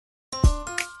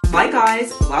Hi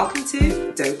guys, welcome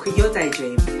to Don't Quit Your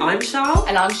Daydream. I'm Charles.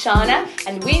 And I'm Shana,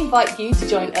 and we invite you to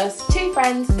join us, two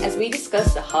friends, as we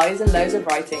discuss the highs and lows of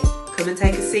writing. Come and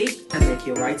take a seat and make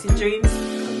your writing dreams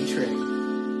come true.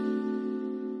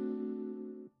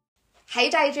 Hey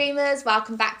Daydreamers,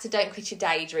 welcome back to Don't Quit Your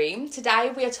Daydream.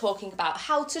 Today we are talking about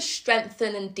how to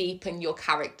strengthen and deepen your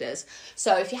characters.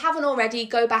 So if you haven't already,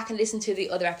 go back and listen to the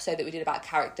other episode that we did about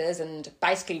characters, and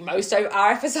basically most of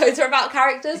our episodes are about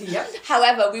characters. Yep.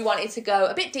 However, we wanted to go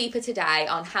a bit deeper today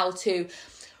on how to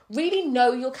really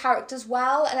know your characters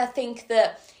well, and I think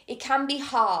that it can be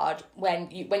hard when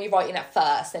you're writing at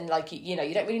first and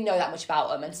you don't really know that much about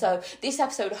them, and so this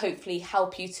episode will hopefully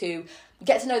help you to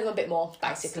get to know them a bit more,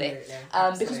 basically.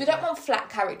 Absolutely. Because we don't want flat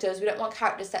characters. We don't want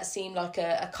characters that seem like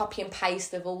a copy and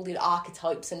paste of all the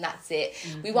archetypes and that's it.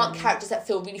 Mm-hmm. We want characters that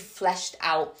feel really fleshed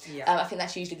out. Yeah. I think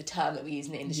that's usually the term that we use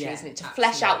in the industry, isn't it? To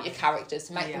absolutely. flesh out your characters,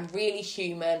 to make them really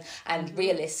human and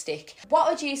realistic. What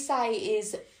would you say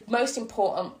is most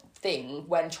important thing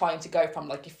when trying to go from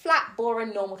like your flat,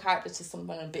 boring, normal character to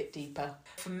someone a bit deeper?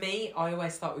 For me, I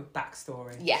always start with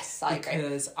backstory. Yes, I agree.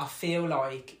 Because I feel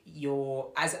like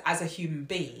as a human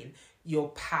being, your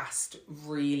past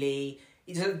really,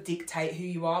 it doesn't dictate who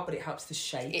you are, but it helps to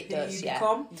shape who you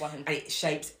become. 100%. And it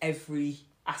shapes every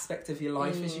aspect of your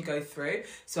life as you go through.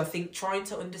 So I think trying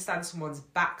to understand someone's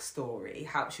backstory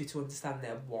helps you to understand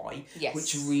their why,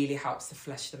 which really helps to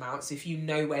flesh them out. So if you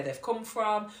know where they've come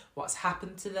from, what's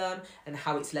happened to them, and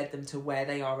how it's led them to where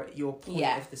they are at your point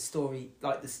of the story,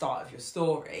 like the start of your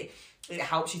story, it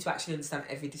helps you to actually understand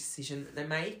every decision that they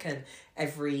make and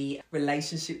every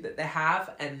relationship that they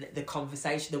have, and the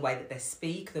conversation, the way that they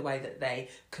speak, the way that they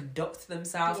conduct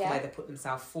themselves, the way they put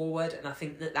themselves forward. And I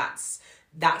think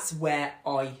that's where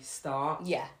I start.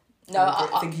 Yeah. No,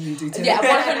 I think you do too. Yeah,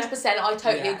 100%. I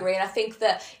totally agree. And I think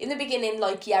that in the beginning,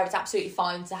 it's absolutely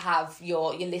fine to have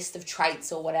your list of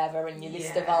traits or whatever, and your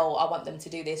list of, I want them to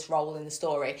do this role in the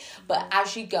story. But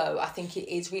as you go, I think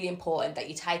it is really important that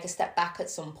you take a step back at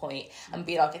some point and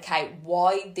be like, okay,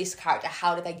 why this character?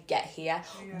 How did they get here?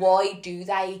 Yeah. Why do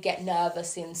they get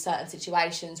nervous in certain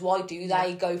situations? Why do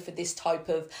they go for this type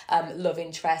of love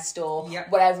interest or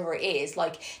whatever it is?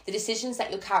 Like, the decisions that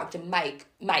your character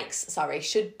makes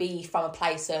should be from a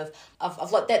place of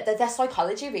like their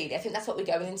psychology, really. I think that's what we're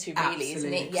going into, really.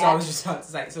 Isn't it? Yeah. I was just about to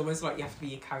say, it's almost like you have to be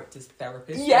your character's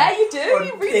therapist. Yeah, you do.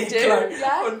 You really do.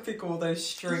 Unpick all those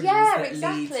strings that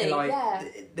lead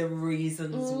to the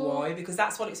reasons why, because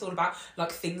that's what it's all about.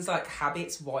 Like things like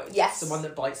habits, why someone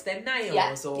that bites their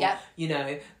nails, or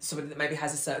someone that maybe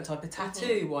has a certain type of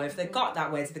tattoo. Why have they got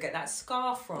that? Where did they get that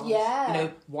scar from? Yeah.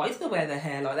 Why do they wear their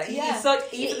hair like that? Yeah. It's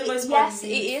like even the most it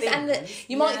is, and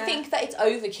you might think that it's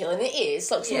overkill, and it is.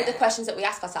 Like some of the questions that we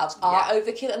ask ourselves are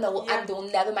overkill, and they will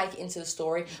never make it into the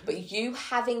story. But you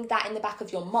having that in the back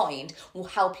of your mind will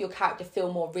help your character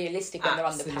feel more realistic when they're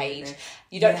on the page.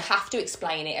 You don't have to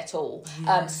explain it at all.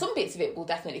 Some bits of it will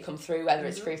definitely come through, whether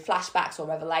it's through flashbacks or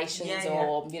revelations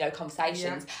or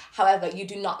conversations. However, you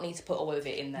do not need to put all of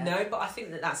it in there. No, but I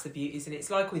think that's the beauty, isn't it? It's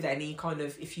like with any kind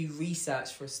of, if you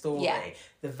research for a story,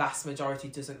 the vast majority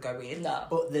doesn't go in. No.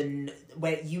 But then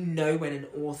when an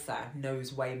author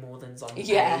knows way more than's on the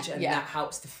page, and that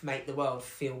helps to make the world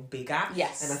feel bigger.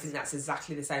 Yes. And I think that's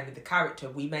exactly the same with the character.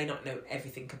 We may not know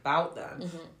everything about them,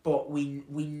 but we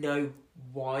know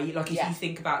why. Like if you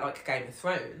think about like Game of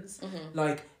Thrones,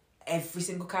 like every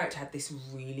single character had this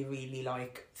really, really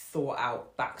like thought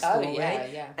out backstory.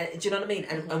 And do you know what I mean?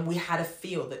 And we had a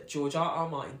feel that George R.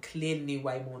 Martin clearly knew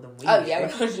way more than we knew.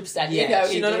 100%. Yeah,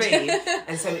 do you know what I mean?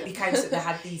 And so it became so they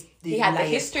had these he had the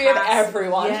history of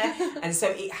everyone. Yeah. And so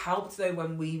it helped though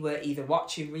when we were either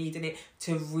watching, reading it,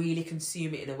 to really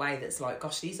consume it in a way that's like,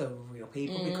 gosh, these are real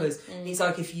people. Because it's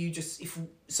like if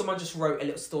someone just wrote a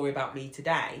little story about me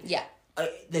today,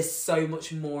 there's so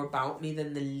much more about me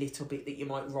than the little bit that you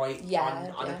might write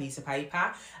on a piece of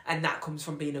paper, and that comes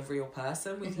from being a real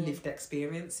person with lived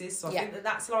experiences. So I think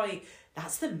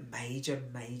that's the major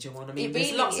one. I mean,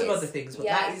 there's lots of other things, but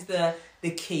that is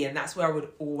the key, and that's where I would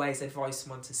always advise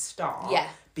someone to start.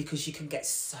 Because you can get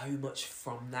so much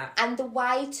from that. And the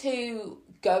way to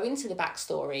go into the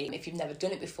backstory, if you've never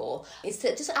done it before, is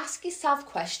to just ask yourself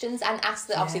questions and ask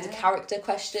obviously the character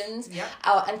questions,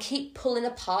 and keep pulling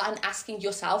apart and asking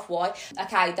yourself why.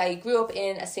 Okay, they grew up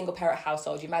in a single parent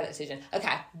household, you made that decision.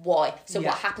 Okay, why? So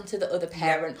what happened to the other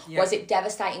parent? Was it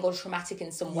devastating or traumatic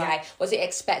in some way? Was it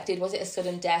expected? Was it a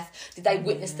sudden death? Did they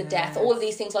witness the death? All of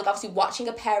these things, like obviously watching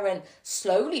a parent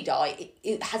slowly die,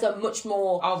 it has a much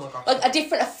more, a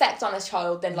different different effect on a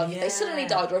child than like if they suddenly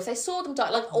died or if they saw them die.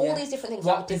 Like all these different things.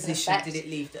 What position did it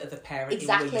leave the other parent in?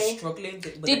 Were you struggling?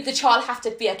 Did the child have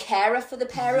to be a carer for the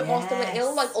parent whilst they were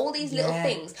ill? Like all these little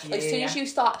things. Like as soon as you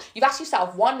start, you've asked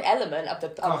yourself one element of the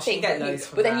thing,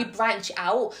 but then you branch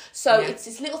out. So it's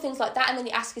these little things like that, and then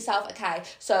you ask yourself, okay,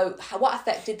 so what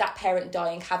effect did that parent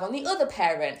dying have on the other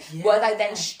parent? Were they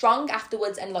then strong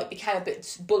afterwards and like became a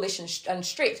bit bullish and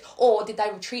strict, or did they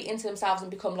retreat into themselves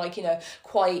and become like, you know,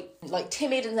 quite like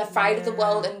timid and afraid of the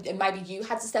world, and maybe you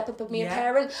had to step up and be a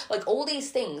parent? Like all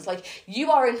these things, like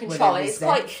you are in control, and it's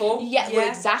quite well,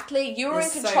 exactly, you are in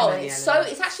control, and it's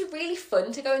actually really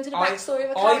fun to go into the backstory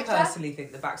of a character. I personally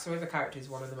think the backstory of a character is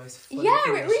one of the most fun things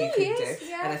really you can do,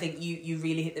 and I think you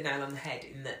really hit the nail on the head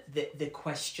in that the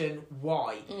question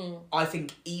why. I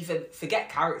think even forget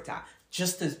character,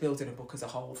 just as building a book as a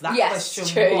whole, that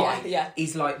question why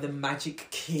is like the magic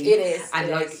key. It is.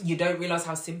 And you don't realise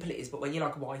how simple it is, but when you're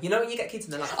like, why? You know when you get kids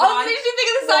and they're like, I was literally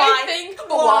thinking the same thing. But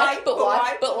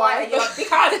why? You're like,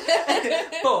 because.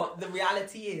 But the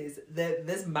reality is that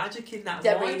there's magic in that.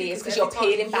 There really is, because you're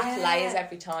peeling back layers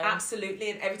every time. Absolutely,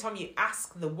 and every time you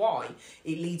ask the why,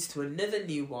 it leads to another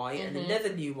new why, and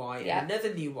another new why, and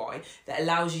another new why, that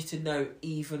allows you to know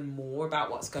even more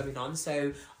about what's going on.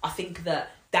 So I think that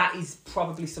is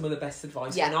probably some of the best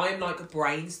advice. When I'm like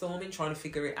brainstorming, trying to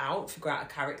figure out a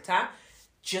character,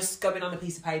 just going on a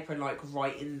piece of paper and like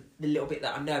writing the little bit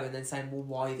that I know, and then saying, well,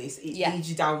 why this? It leads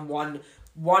you down one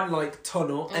like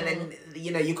tunnel, and then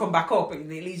you know you come back up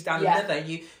and it leads down another.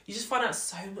 You just find out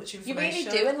so much information. You really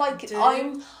do, and like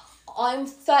I'm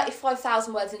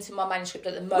 35,000 words into my manuscript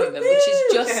at the moment,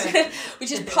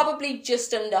 which is probably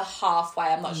just under halfway.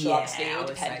 I'm not sure, obviously, it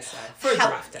depends. So. For a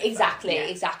draft.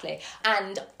 Exactly.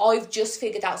 And I've just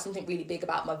figured out something really big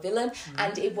about my villain,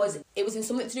 and it was in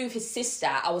something to do with his sister.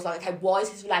 I was like, okay, why is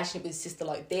his relationship with his sister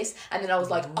like this? And then I was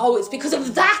like, oh, it's because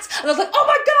of that. And I was like, oh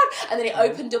my god! And then it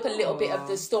opened up a little bit of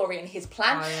the story and his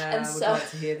plan. And would like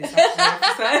to hear this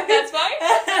episode. That's fine.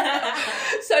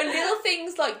 So little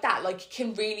things like that, like,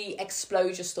 can really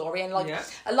explode your story, and like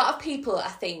a lot of people, I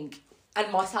think,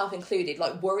 and myself included,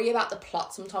 like worry about the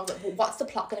plot sometimes, like, well, what's the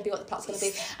plot going to be, what the plot's going to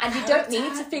be, and you don't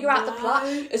need to figure out the plot.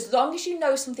 As long as you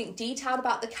know something detailed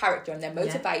about the character and their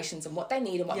motivations and what they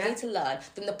need and what they need to learn,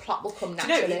 then the plot will come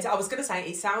naturally. I was going to say,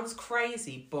 it sounds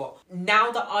crazy, but now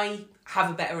that I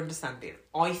have a better understanding,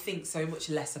 I think so much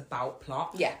less about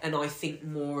plot, and I think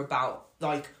more about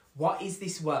like, what is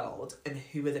this world and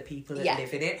who are the people that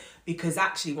live in it? Because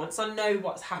actually, once I know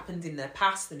what's happened in their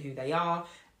past and who they are,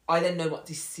 I then know what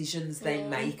decisions they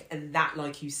make, and that,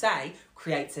 like you say,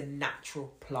 creates a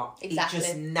natural plot. Exactly. It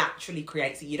just naturally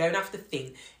creates it. You don't have to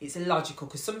think. It's illogical,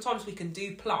 because sometimes we can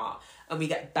do plot and we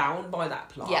get bound by that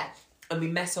plot. And we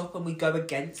mess up and we go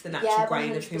against the natural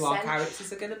grain of who our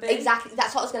characters are going to be. Exactly,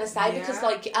 that's what I was going to say, because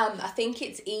like I think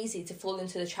it's easy to fall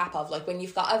into the trap of like when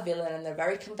you've got a villain and they're a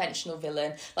very conventional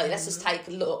villain, like let's just take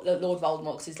Lord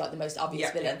Voldemort, because he's like the most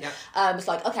obvious villain. It's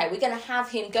like, okay, we're going to have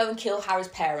him go and kill Harry's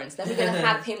parents, then we're going to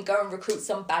have him go and recruit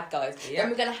some bad guys, then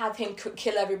we're going to have him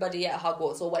kill everybody at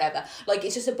Hogwarts or whatever. Like,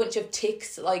 it's just a bunch of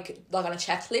ticks like on a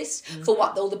checklist for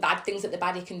what all the bad things that the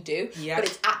baddie can do. But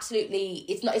it's absolutely,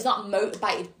 it's not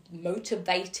motivated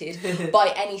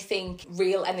by anything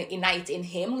real and innate in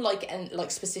him, like, and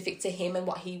like specific to him and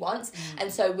what he wants. And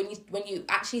so when you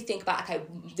actually think about, okay,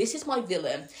 this is my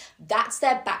villain, that's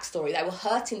their backstory, they were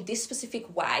hurt in this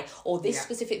specific way, or this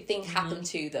specific thing happened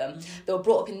to them, they were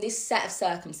brought up in this set of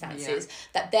circumstances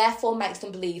that therefore makes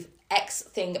them believe X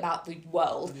thing about the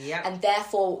world, and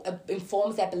therefore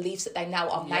informs their beliefs that they now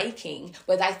are making,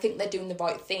 where they think they're doing the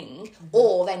right thing,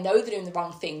 or they know they're doing the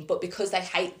wrong thing, but because they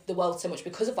hate the world so much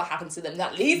because of what happened to them,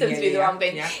 that leads them to do the wrong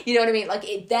thing. You know what I mean? Like,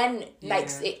 it then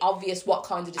makes it obvious what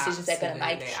kinds of decisions they're going to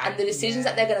make, and the decisions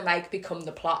that they're going to make become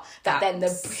the plot that then the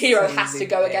hero has to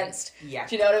go against. Do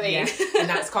you know what I mean? And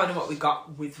that's kind of what we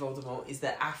got with Voldemort, is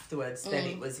that afterwards then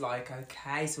it was like,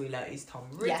 okay, so we learnt he's Tom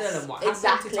Riddle, and what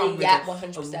happened to Tom Riddle,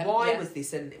 100%. why was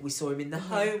this, and we saw him in the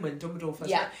home when Dumbledore first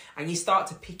met, and you start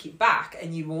to pick it back,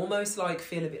 and you almost like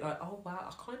feel a bit like, oh wow,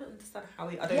 I kind of understand how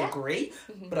I don't agree,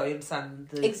 but I understand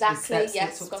the steps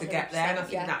it took to get there. And I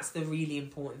think that's the really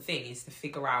important thing, is to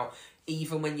figure out,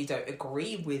 even when you don't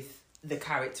agree with the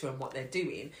character and what they're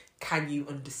doing, can you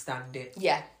understand it?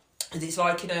 And it's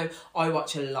like, you know, I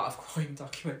watch a lot of crime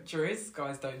documentaries.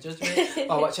 Guys, don't judge me. But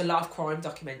I watch a lot of crime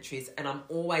documentaries, and I'm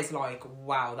always like,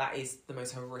 wow, that is the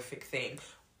most horrific thing.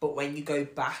 But when you go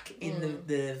back in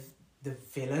the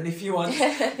villain, if you want,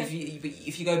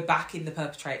 if you go back in the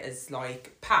perpetrator's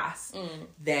like past,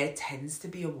 there tends to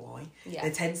be a why. There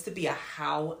tends to be a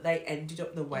how they ended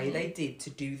up the way they did to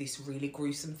do this really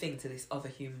gruesome thing to this other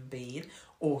human being.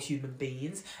 or human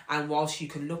beings. And whilst you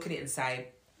can look at it and say,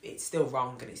 it's still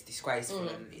wrong and it's disgraceful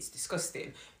and it's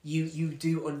disgusting, you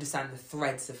do understand the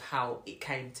threads of how it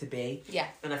came to be. Yeah.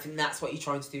 And I think that's what you're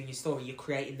trying to do in your story. You're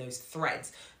creating those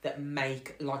threads that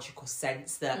make logical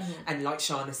sense. That and like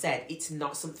Shana said, it's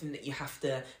not something that you have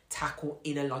to tackle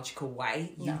in a logical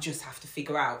way. You just have to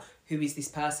figure out, who is this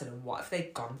person and what have they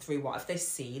gone through, what have they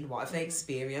seen, what have they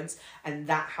experienced, and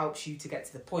that helps you to get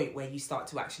to the point where you start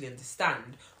to actually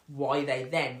understand why they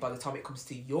then, by the time it comes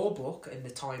to your book and the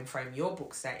time frame your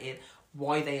book's set in,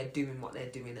 why they are doing what they're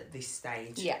doing at this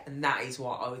stage. Yeah. And that is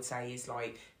what I would say is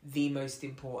like the most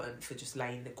important for just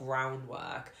laying the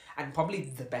groundwork, and probably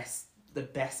the best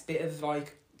bit of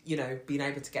like, you know, being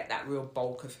able to get that real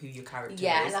bulk of who your character is.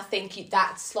 Yeah, and I think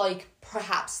that's like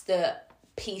perhaps the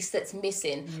piece that's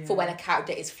missing for when a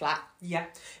character is flat. Yeah,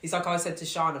 it's like I said to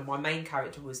Shana, my main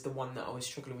character was the one that I was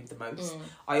struggling with the most.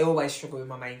 I always struggle with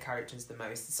my main characters the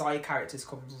most. The side characters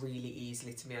come really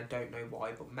easily to me. I don't know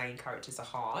why, but main characters are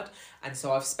hard. And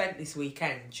so I've spent this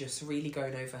weekend just really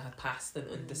going over her past and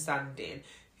understanding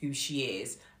who she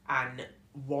is and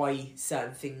why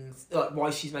certain things, like why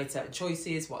she's made certain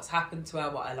choices, what's happened to her,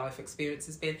 what her life experience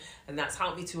has been, and that's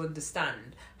helped me to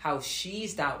understand how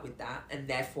she's dealt with that, and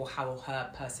therefore how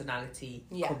her personality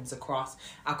comes across.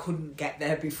 I couldn't get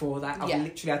there before that. I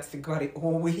literally had to think about it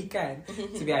all weekend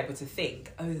to be able to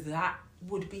think, oh, that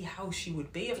would be how she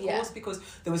would be, of course, because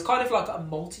there was kind of like a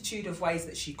multitude of ways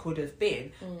that she could have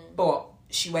been, but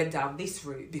she went down this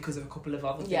route because of a couple of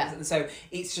other things. And so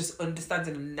it's just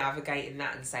understanding and navigating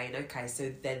that and saying, okay,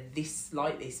 so then this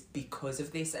like this because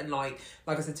of this. And like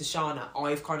I said to Shana,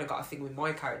 I've kind of got a thing with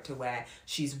my character where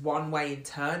she's one way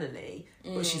internally,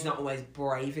 but she's not always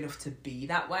brave enough to be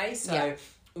that way. So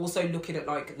also looking at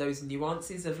like those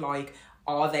nuances of like,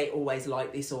 are they always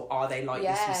like this, or are they like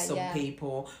this with some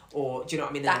people, or do you know what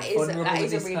I mean? That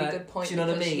is a really good point. Do you know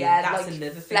what I mean? Yeah, that's like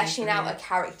another thing. Fleshing out a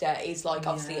character is like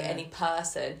obviously any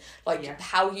person. Like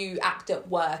how you act at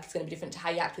work is going to be different to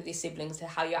how you act with your siblings, to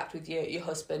how you act with your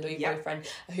husband or your boyfriend,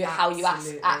 how you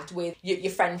act with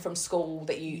your friend from school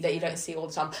that you don't see all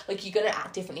the time. Like you're going to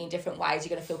act differently in different ways.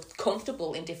 You're going to feel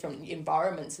comfortable in different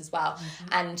environments as well.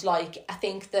 And like I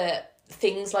think that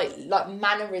things like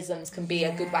mannerisms can be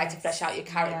a good way to flesh out your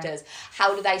characters.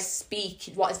 How do they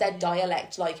speak? What is their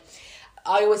dialect? Like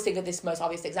I always think of this most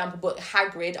obvious example, but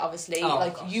Hagrid, obviously,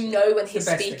 you know when he's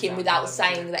speaking without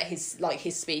saying that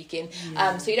he's speaking.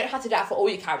 So you don't have to do that for all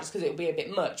your characters because it would be a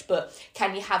bit much, but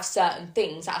can you have certain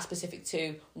things that are specific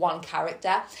to one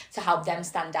character to help them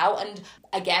stand out? And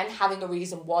again, having a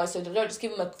reason why, so don't just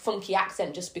give them a funky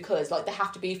accent just because, like they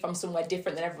have to be from somewhere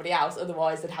different than everybody else,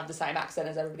 otherwise they'd have the same accent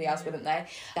as everybody else, wouldn't they?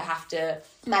 They have to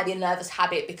maybe a nervous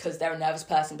habit because they're a nervous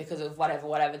person because of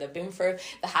whatever they've been through.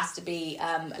 There has to be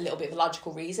a little bit of a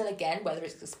logical reason, again, whether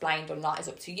it's explained or not is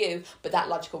up to you, but that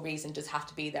logical reason does have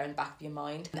to be there in the back of your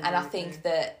mind. And I think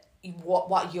that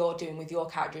what you're doing with your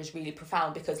character is really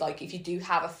profound, because like if you do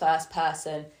have a first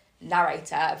person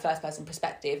narrator, a first person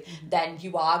perspective, then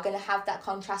you are going to have that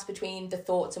contrast between the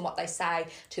thoughts and what they say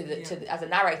as a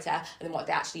narrator and then what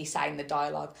they actually say in the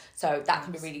dialogue. So that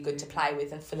can be really good to play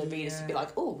with, and for the readers to be like,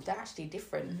 oh, they're actually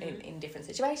different in different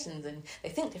situations and they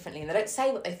think differently and they don't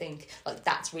say what they think. Like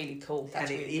that's really cool.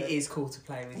 That's and really it is cool to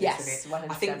play with, yes, isn't it?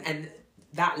 100%. I think, and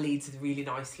that leads really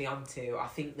nicely onto, I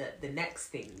think that the next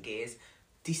thing is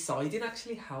deciding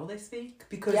actually how they speak,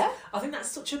 because I think that's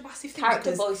such a massive thing.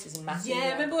 Character voice is massive.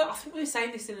 Yeah, remember, I think we were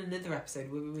saying this in another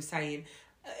episode where we were saying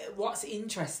what's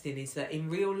interesting is that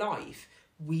in real life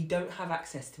we don't have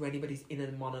access to anybody's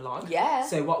inner monologue. Yeah.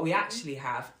 So what we actually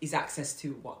have is access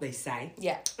to what they say.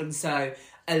 Yeah. And so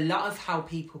a lot of how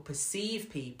people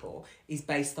perceive people is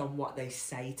based on what they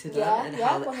say to them and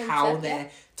how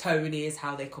their tone is,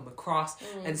 how they come across.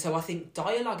 And so I think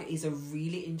dialogue is a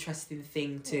really interesting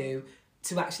thing to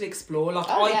actually explore. Like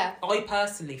I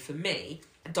personally, for me,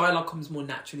 dialogue comes more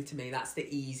naturally to me. That's the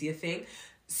easier thing.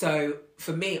 So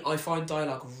for me, I find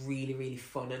dialogue really, really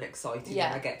fun and exciting.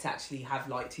 And I get to actually have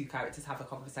like two characters have a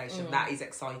conversation. That is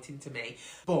exciting to me.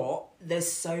 But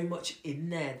there's so much in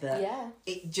there that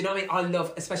do you know what I mean?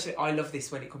 I love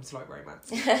this when it comes to like romance.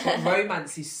 But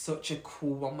romance is such a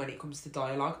cool one when it comes to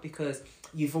dialogue, because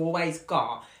you've always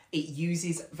got, it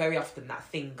uses very often that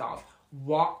thing of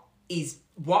what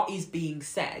is being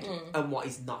said and what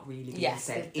is not really being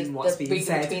said in what's being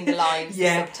said. Between the lines, the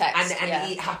subtext.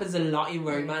 And it happens a lot in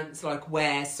romance, like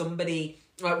where somebody,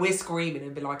 like we're screaming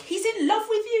and be like, he's in love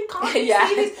with you, can't you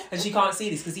see this? And she can't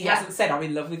see this because he hasn't said I'm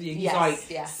in love with you.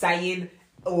 He's saying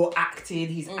or acting,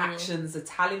 his actions are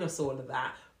telling us all of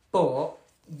that. But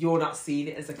you're not seeing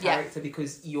it as a character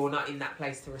because you're not in that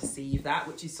place to receive that,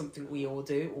 which is something we all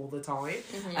do all the time.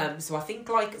 So I think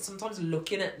like sometimes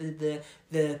looking at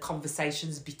the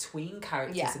conversations between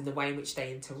characters and the way in which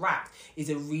they interact is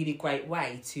a really great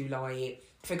way to like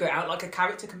figure it out. Like a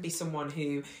character can be someone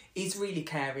who is really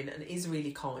caring and is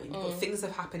really kind, but things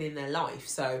have happened in their life,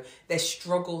 so they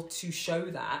struggle to show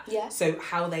that. So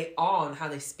how they are and how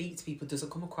they speak to people doesn't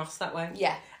come across that way.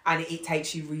 And it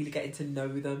takes you really getting to know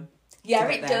them.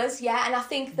 It does, and I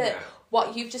think that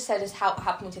what you've just said has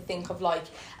helped me to think of like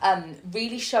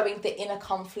really showing the inner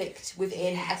conflict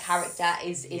within a character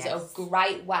is a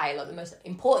great way, like the most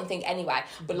important thing anyway,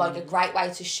 but like a great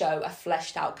way to show a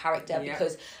fleshed out character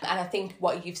because, and I think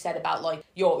what you've said about like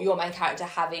your main character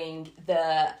having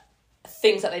the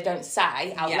things that they don't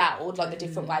say out loud, like the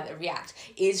different way they react,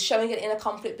 is showing an inner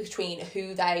conflict between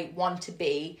who they want to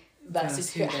be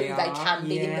versus who they can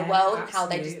be in the world and how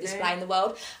they just display in the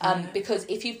world. Because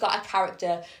if you've got a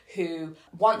character who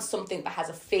wants something but has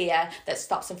a fear that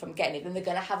stops them from getting it, then they're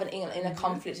going to have an inner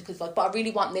conflict because like, but I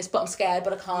really want this, but I'm scared,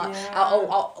 but I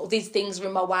can't. These things are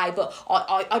in my way, but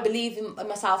I believe in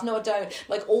myself. No, I don't.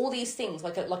 Like all these things,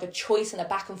 like a choice and a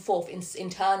back and forth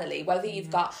internally, whether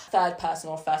you've got third person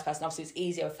or first person. Obviously it's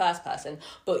easier with first person,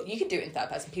 but you can do it in third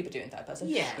person. People do it in third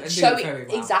person. Showing very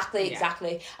well.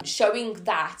 Exactly. Showing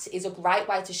that is a great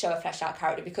way to show a fleshed out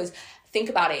character because think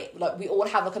about it, like we all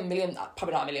have like a million,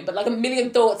 probably not a million, but like a million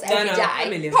thoughts every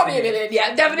day. Probably a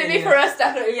million, definitely for us,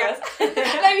 definitely for us.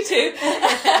 Maybe two.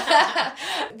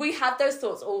 We have those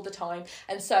thoughts all the time,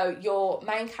 and so your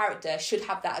main character should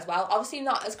have that as well. Obviously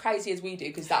not as crazy as we do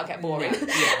because that'll get boring.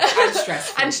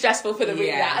 And stressful for the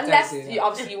reader. Unless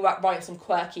you write some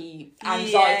quirky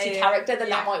anxiety character, then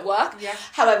that might work.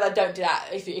 However, don't do that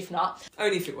if not.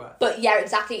 Only if it works. But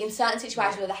exactly, in certain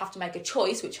situations where they have to make a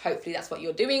choice, which hopefully that's what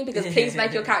you're doing, because please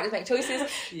make your characters make choices.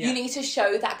 You need to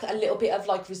show that a little bit of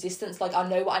like resistance, like I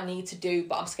know what I need to do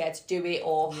but I'm scared to do it,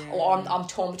 or I'm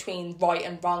torn between right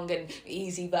and wrong and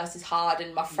easy versus hard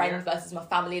and my friend versus my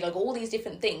family, like all these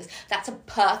different things. That's a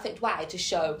perfect way to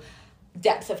show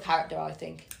depth of character, I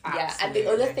think. And the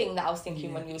other thing that I was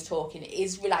thinking when you was talking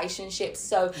is relationships.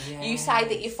 So you say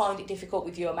that you find it difficult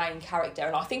with your main character,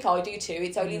 and I think I do too.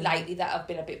 It's only lately that I've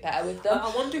been a bit better with them.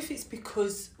 I wonder if it's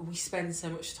because we spend so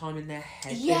much time in their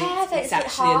head. It's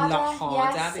actually harder. a lot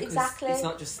harder. Yes, because exactly. It's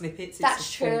not just snippets. That's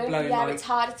it's true. It's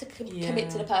harder to commit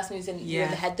to the person who's in the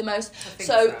head the most.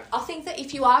 So I think that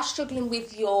if you are struggling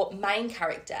with your main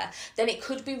character, then it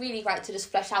could be really great to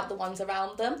just flesh out the ones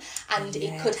around them, and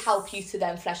it could help you to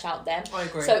then flesh out them. I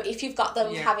agree. So if you've got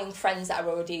them having friends that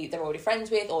they're already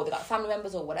friends with, or they've got family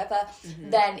members or whatever,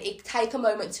 then it take a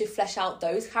moment to flesh out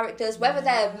those characters, whether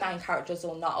they're main characters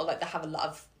or not, or like they have a lot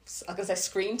of, I can say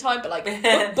screen time, but like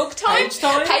book time, page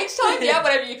time,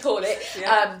 whatever you call it.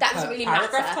 That doesn't really matter.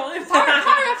 Paragraph time,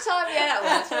 that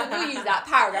works. We'll use that,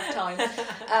 paragraph time.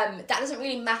 That doesn't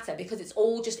really matter because it's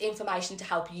all just information to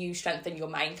help you strengthen your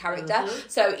main character.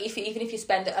 So even if you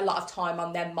spend a lot of time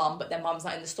on their mum, but their mum's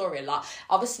not in the story a lot,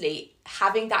 obviously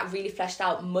having that really fleshed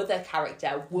out mother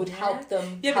character would help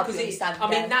them. Help them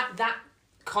understand. That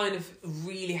kind of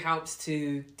really helps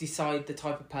to decide the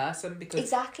type of person, because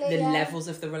the levels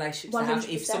of the relationship they have.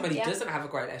 If somebody doesn't have a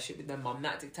great relationship with their mum,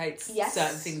 that dictates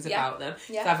certain things about them. If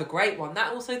they have a great one,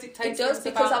 that also dictates it does,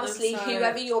 things because about obviously them, so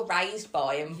whoever you're raised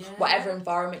by and whatever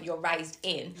environment you're raised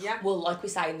in will, like we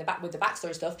say in the back with the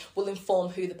backstory stuff, will inform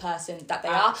who the person that they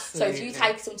are. So if you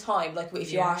take some time, like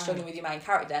if you are struggling with your main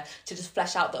character, to just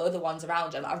flesh out the other ones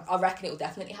around them, I reckon it will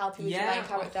definitely help you with your main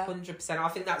character. 100%. I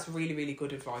think that's really, really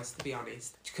good advice, to be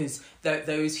honest, because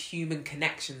those human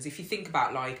connections, if you think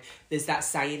about, like, there's that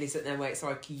saying, isn't there, where it's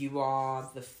like you are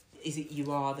the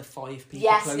 5 people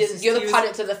closest you're to the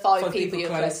product of the 5 people you're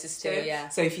closest to.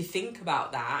 So if you think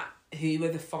about that, who are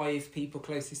the 5 people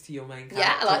closest to your main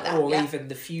character? I like that. Or even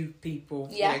the few people,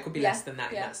 it could be less than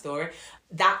that in that story.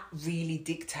 That really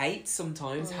dictates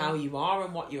sometimes how you are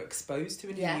and what you're exposed to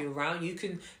and who you're around. You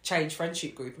can change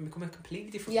friendship group and become a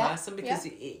completely different person because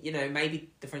it, maybe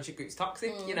the friendship group's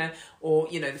toxic, or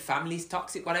the family's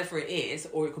toxic, whatever it is,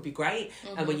 or it could be great.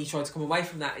 And when you try to come away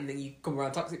from that and then you come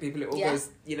around toxic people, it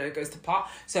all goes to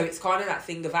pot. So it's kind of that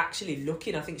thing of actually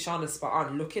looking. I think Shauna's spot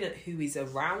on. Looking at who is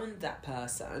around that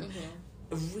person.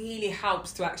 Really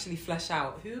helps to actually flesh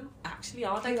out who actually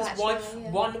are they, because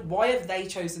why have they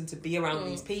chosen to be around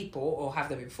these people, or have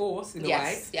they been forced in a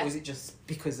way, or is it just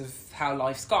because of how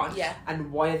life's gone,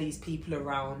 and why are these people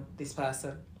around this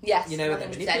person? Are they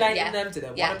manipulating them? Do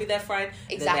they want to be their friend?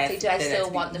 Exactly. Do they still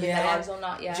want them in their lives or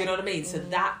not? Do you know what I mean? So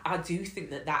that, I do think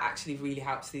that actually really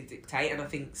helps to dictate. And I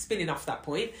think, spinning off that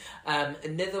point,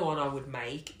 another one I would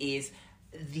make is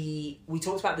we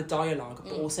talked about the dialogue,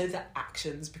 but also the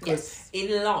actions, because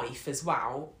in life as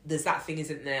well, there's that thing,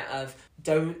 isn't there, of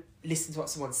don't listen to what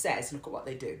someone says, look at what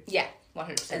they do. Yeah.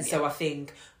 100%, and so I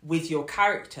think with your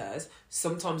characters,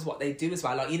 sometimes what they do as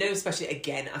well, like, you know, especially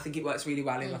again, I think it works really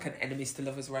well in like an enemies to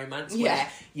lovers romance, where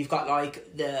you've got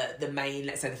like the main,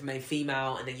 let's say the main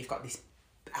female, and then you've got this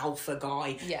alpha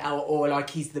guy, or like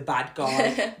he's the bad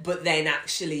guy, but then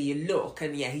actually you look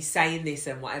and he's saying this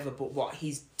and whatever, but what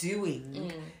he's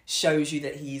doing shows you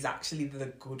that he's actually the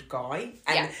good guy,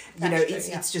 and you know,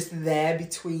 it's just there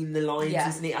between the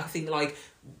lines, isn't it? I think like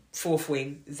Fourth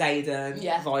Wing,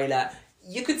 Xaden, Violet,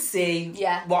 you could see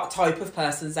what type of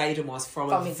person Xaden was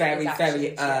from a very,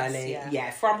 very early,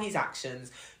 from his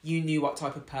actions. You knew what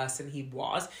type of person he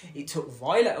was. It took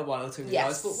Violet a while to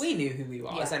realise, but we knew who he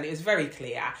was, and it was very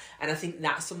clear. And I think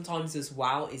that sometimes as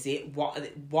well is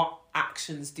what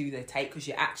actions do they take, because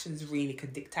your actions really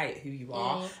can dictate who you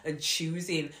are, and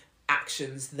choosing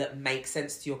actions that make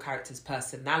sense to your character's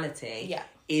personality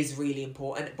is really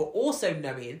important. But also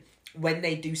knowing when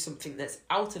they do something that's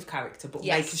out of character, but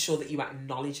making sure that you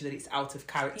acknowledge that it's out of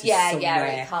character somewhere.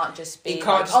 It can't just be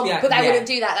but they wouldn't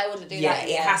do that, they wouldn't do that.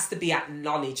 It has to be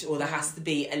acknowledged, or there has to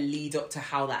be a lead up to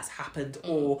how that's happened,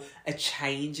 or a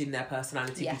change in their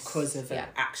personality because of an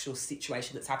actual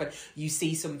situation that's happened. You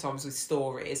see sometimes with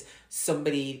stories,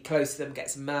 somebody close to them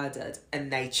gets murdered and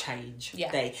they change.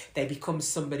 They become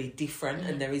somebody different,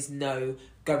 and there is no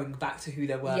going back to who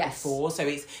they were before. So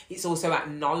it's also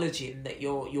acknowledging that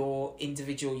your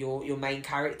individual, your main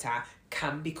character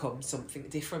can become something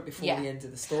different before the end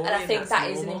of the story. And I think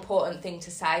that is an important thing to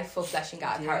say for fleshing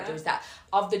out a character, is that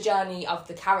of the journey of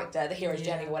the character, the hero's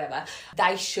journey or whatever,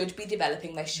 they should be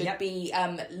developing, they should be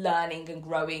learning and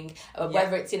growing,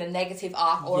 whether it's in a negative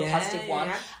arc or a positive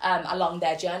one, along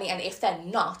their journey. And if they're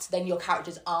not, then your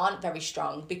characters aren't very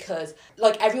strong, because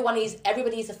like everybody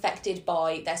is affected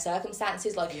by their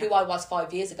circumstances. Like who I was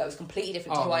 5 years ago is completely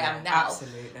different to who I am now.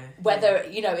 Absolutely. Whether,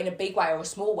 you know, in a big way or a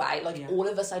small way, like all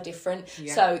of us are different.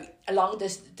 So along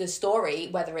the story,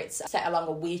 whether it's set along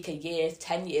a week, a year,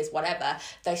 10 years, whatever,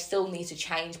 they still need to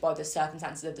change by the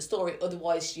circumstances of the story.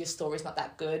 Otherwise, your story's not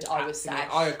that good, I would say.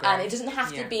 I agree. And it doesn't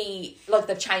have to be like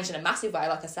they've changed in a massive way,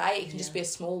 like I say. It can just be a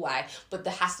small way, but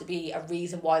there has to be a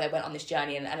reason why they went on this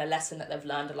journey, and a lesson that they've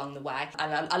learned along the way.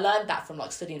 And I learned that from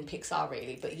like studying Pixar,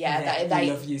 really. But I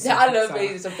love using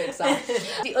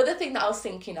Pixar. The other thing that I was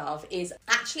thinking of is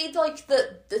actually like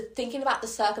the thinking about the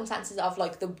circumstances of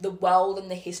like the world and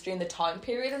the history and the time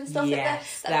period and stuff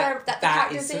that the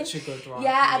characters is such a good one.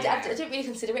 I didn't really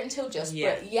consider it until just,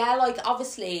 but like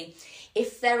obviously,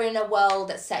 if they're in a world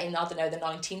that's set in, I don't know, the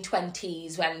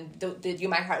 1920s, when your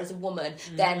main character is a woman,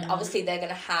 then obviously they're going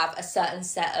to have a certain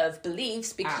set of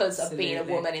beliefs because of being a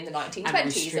woman in the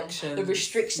 1920s and the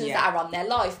restrictions that are on their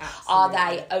life. Are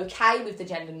they okay with the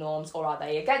gender norms, or are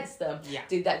they against them?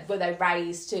 Were they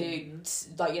raised to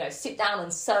like, you know, sit down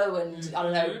and sew and I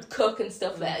don't know, cook and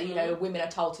stuff that, you know, women are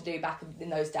told to do back in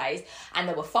those days, and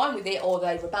they were fine with it, or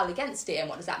they rebel against it, and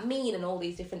what does that mean, and all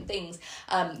these different things.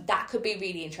 That could be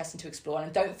really interesting to explore.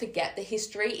 And don't forget the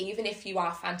history. Even if you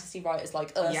are fantasy writers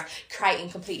like us, creating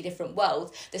completely different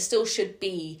worlds, there still should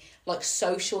be like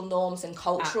social norms and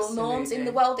cultural norms in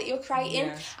the world that you're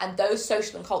creating, and those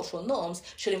social and cultural norms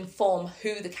should inform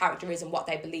who the character is and what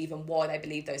they believe and why they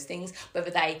believe those things,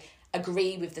 whether they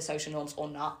agree with the social norms or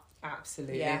not.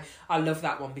 Absolutely. I love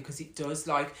that one, because it does,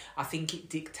 like, I think it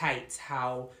dictates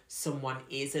how someone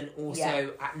is, and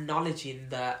also acknowledging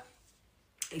that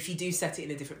if you do set it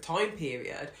in a different time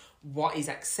period, what is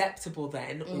acceptable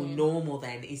then or normal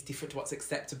then is different to what's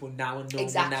acceptable now and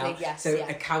normal now.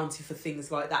 Accounting for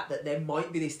things like that there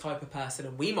might be this type of person,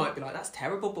 and we might be like, that's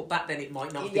terrible, but back then it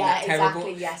might not be that terrible.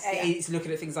 It's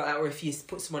looking at things like that, or if you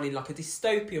put someone in like a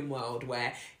dystopian world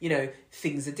where, you know,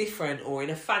 things are different, or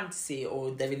in a fantasy, or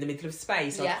they're in the middle of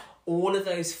space, like, all of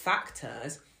those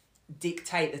factors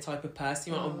dictate the type of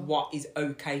person you want and what is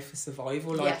okay for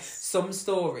survival. Like some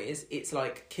stories, it's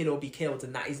like kill or be killed,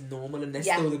 and that is normal, and they're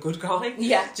still the good guy. Do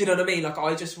you know what I mean? Like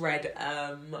I just read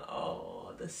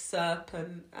The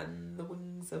Serpent and the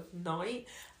Wings of Night,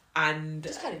 and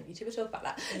just kind of YouTuber talk about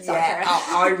that.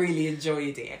 I really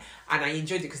enjoyed it, and I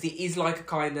enjoyed it because it is like a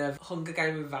kind of Hunger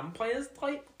Game with vampires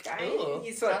type game.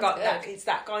 You sort of got that, it's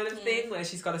that kind of thing where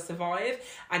she's got to survive,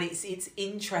 and it's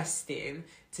interesting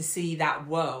to see that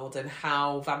world and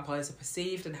how vampires are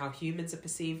perceived and how humans are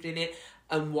perceived in it,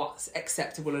 and what's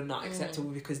acceptable and not acceptable,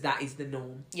 because that is the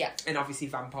norm. And obviously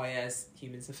vampires,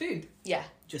 humans are food. Yeah.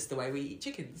 Just the way we eat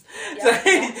chickens.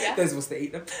 Yeah, so, those of us that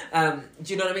eat them.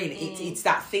 Do you know what I mean? It's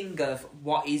that thing of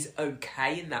what is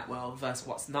okay in that world versus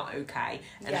what's not okay,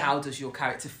 and how does your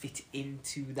character fit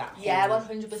into that whole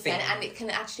 100%. thing. And it can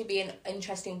actually be an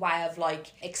interesting way of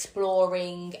like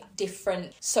exploring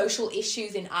different social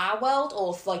issues in our world,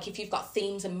 or if you've got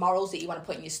themes and morals that you want to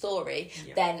put in your story,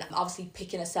 then obviously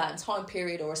picking a certain time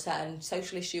period or a certain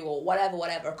social issue or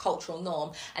whatever, a cultural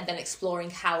norm, and then exploring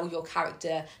how your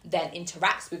character then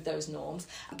interacts with those norms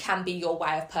can be your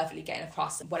way of perfectly getting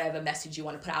across whatever message you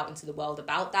want to put out into the world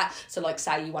about that. So like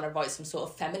say you want to write some sort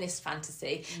of feminist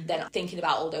fantasy, then thinking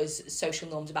about all those social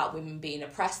norms about women being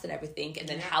oppressed and everything, and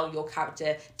then how your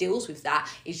character deals with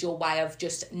that is your way of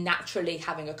just naturally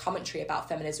having a commentary about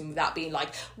feminism without being like,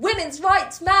 women's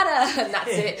rights matter, and that's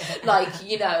it.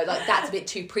 That's a bit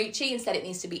too preachy. Instead it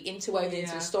needs to be interwoven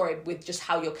into the story with just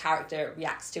how your character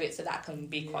reacts to it, so that can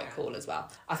be quite cool as well.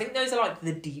 I think those are like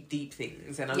the deep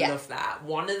things, and I love that.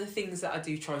 One of the things that I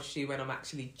do try to do when I'm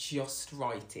actually just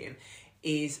writing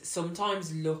is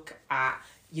sometimes look at,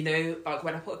 like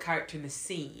when I put a character in the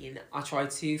scene, I try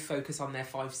to focus on their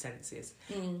 5 senses.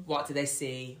 What do they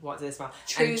see? What do they smell?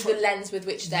 The lens with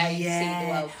which they see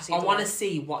the world. I want to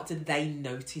see, what did they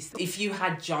notice? If you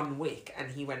had John Wick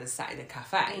and he went and sat in a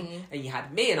cafe, and you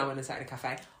had me and I went and sat in a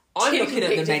cafe, I'm looking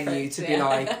at the menu to be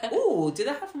like, oh, do they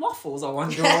have waffles, I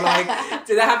wonder? Or like,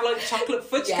 do they have like chocolate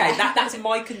fudge cake? That's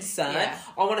my concern.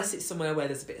 I want to sit somewhere where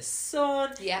there's a bit of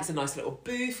sun, it's a nice little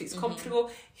booth, it's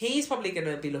comfortable. He's probably going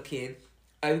to be looking,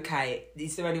 okay,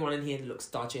 is there anyone in here that looks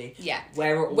dodgy?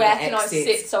 Where are all the exits? I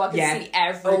sit so I can see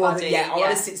everybody? I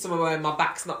want to sit somewhere where my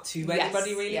back's not to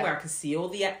anybody really, where I can see all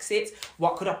the exits.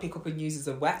 What could I pick up and use as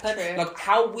a weapon? True. Like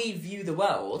how we view the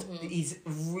world is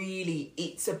really,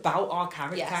 it's about our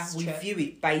character. We view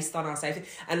it based on our safety.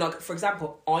 And like, for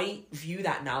example, I view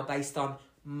that now based on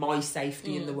my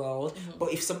safety in the world.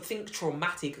 But if something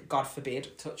traumatic, God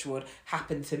forbid, touch wood,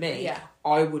 happened to me,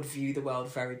 I would view the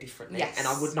world very differently. And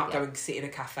I would not go and sit in a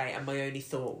cafe and my only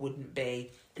thought wouldn't be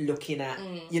looking at,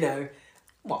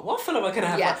 what waffle am I going to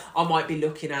have? I might be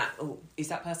looking at, is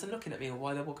that person looking at me, or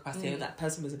why they're walking past here? That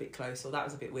person was a bit close, or that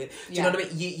was a bit weird. Do you know what I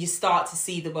mean? You start to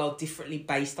see the world differently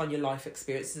based on your life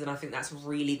experiences, and I think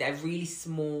they're really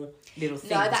small little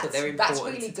things, but they're important. That's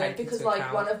really good, because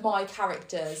like one of my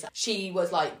characters, she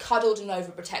was like cuddled and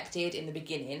overprotected in the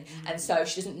beginning, and so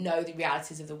she doesn't know the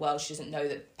realities of the world. She doesn't know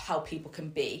that how people can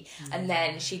be, and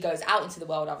then she goes out into the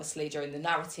world, obviously during the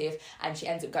narrative, and she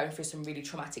ends up going through some really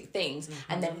traumatic things,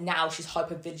 and then now she's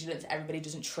hyper vigilant. Everybody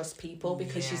doesn't trust people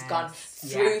because she's gone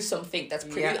through something that's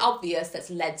pretty obvious that's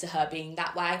led to her being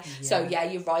that way. So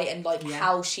you're right, and like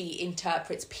how she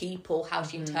interprets people, how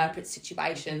she interprets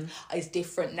situations is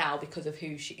different now because of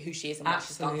who she is and what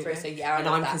she's gone through. So and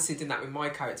I'm considering that with my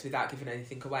character without giving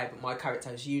anything away, but my character,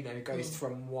 as you know, goes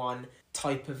from one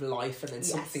type of life and then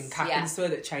something happens to her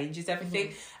that changes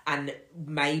everything, and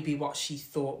maybe what she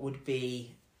thought would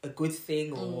be a good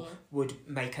thing or would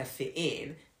make her fit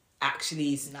in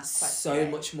actually is so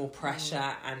much more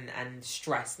pressure and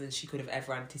stress than she could have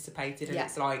ever anticipated. And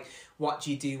it's like, what do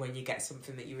you do when you get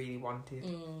something that you really wanted?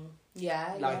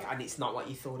 And it's not what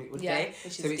you thought it would be.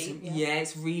 So it's deep,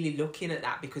 it's really looking at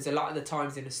that, because a lot of the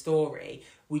times in a story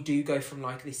we do go from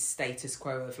like this status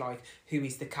quo of like, who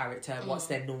is the character, what's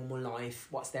their normal life,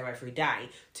 what's their everyday,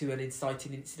 to an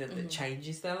inciting incident that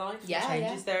changes their life,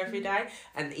 changes their everyday.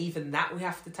 And even that we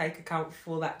have to take account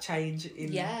for that change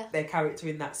in their character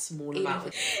in that small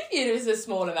amount. It is a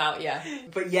small amount,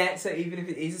 But so even if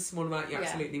it is a small amount, you're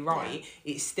absolutely right.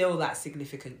 It's still that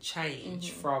significant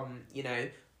change from,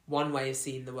 one way of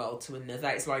seeing the world to another.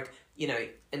 It's like,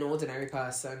 an ordinary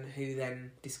person who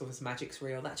then discovers magic's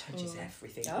real, that changes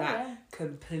everything.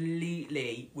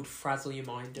 Completely would frazzle your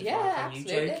mind. Of are you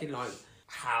joking? Like,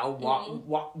 how,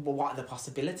 what are the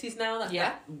possibilities now?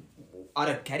 That I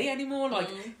don't get it anymore. Like,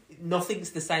 nothing's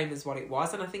the same as what it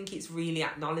was. And I think it's really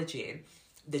acknowledging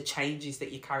the changes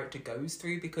that your character goes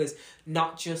through, because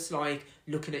not just like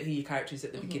looking at who your character is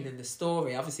at the beginning of the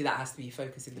story, obviously that has to be your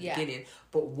focus in the beginning,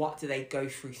 but what do they go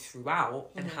through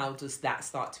throughout, and how does that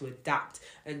start to adapt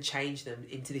and change them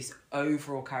into this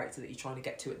overall character that you're trying to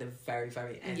get to at the very,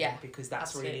 very end, because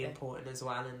that's really important as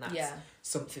well, and that's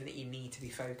something that you need to be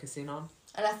focusing on.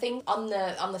 And I think on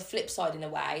the flip side, in a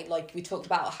way, like we talked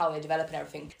about how they develop and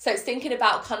everything. So it's thinking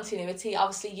about continuity.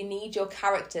 Obviously, you need your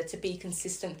character to be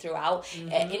consistent throughout.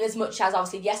 In as much as,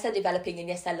 obviously, yes, they're developing and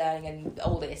yes, they're learning and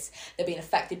all this. They're being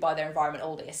affected by their environment,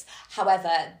 all this. However,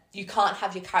 you can't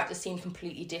have your character seem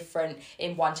completely different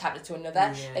in one chapter to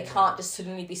another. They can't just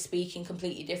suddenly be speaking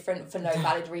completely different for no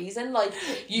valid reason. Like,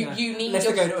 you need... Unless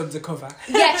they're going undercover.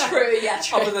 Yeah, true.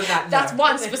 Other than that, no. That's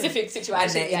one specific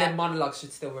situation. And their monologues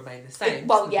should still remain the same.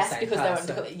 Well, yes, because they're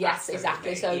undercover. Yes,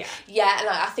 exactly. So, and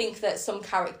I think that some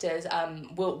characters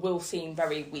will seem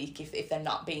very weak if they're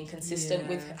not being consistent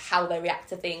with how they react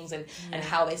to things and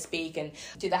how they speak, and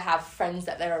do they have friends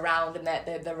that they're around and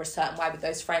they're a certain way with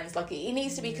those friends. Like, it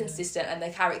needs to be consistent, and the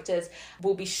characters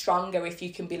will be stronger if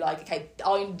you can be like, okay,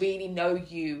 I really know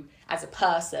you as a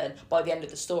person by the end of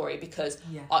the story, because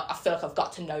I feel like I've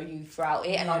got to know you throughout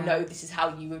it, and I know this is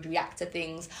how you would react to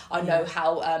things. I know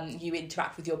how you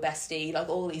interact with your bestie, like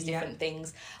all these different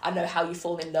things. I know how you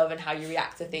fall in love and how you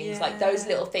react to things. Like, those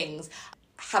little things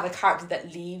have a character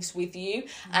that leaves with you,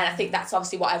 and I think that's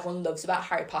obviously what everyone loves about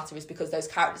Harry Potter, is because those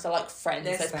characters are like friends.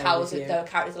 Those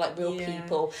characters are like real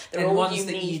people. They're all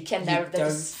unique, and they're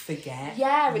don't forget.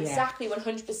 Yeah, exactly,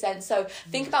 100%. So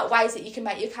think about ways that you can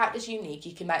make your characters unique.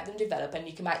 You can make them develop, and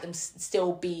you can make them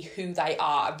still be who they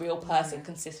are, a real person,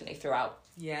 consistently throughout.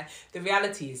 Yeah, the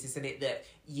reality is, isn't it, that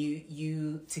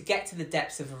you to get to the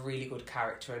depths of a really good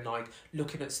character, and like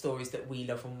looking at stories that we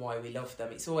love and why we love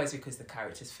them, it's always because the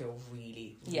characters feel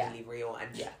really real,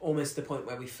 and almost the point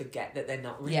where we forget that they're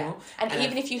not real. And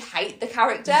even if you hate the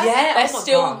character, they're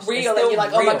still real, and you're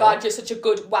like, oh my god, you're such a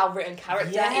good, well-written character,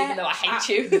 even though I hate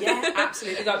you. Yeah,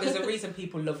 absolutely. Like, there's a reason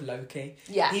people love Loki.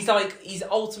 He's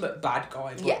ultimate bad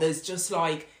guy, but there's just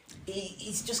like,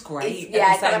 he's just great. He's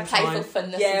got a playful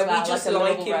funness as well. We just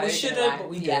like him. We shouldn't, but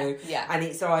we do. Yeah. And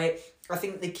it's like, I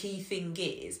think the key thing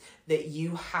is that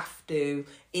you have to,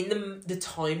 in the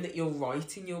time that you're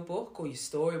writing your book or your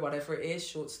story, whatever it is,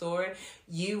 short story,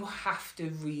 you have to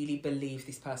really believe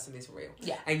this person is real.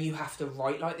 Yeah. And you have to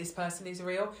write like this person is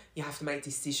real. You have to make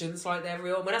decisions like they're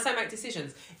real. When I say make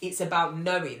decisions, it's about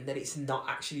knowing that it's not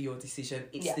actually your decision.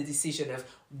 It's the decision of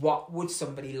what would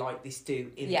somebody like this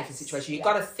do in a different situation. You've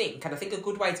got to think, and I think a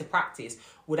good way to practice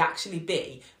would actually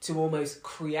be to almost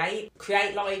create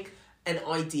like an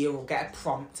idea or get a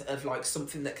prompt of like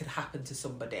something that could happen to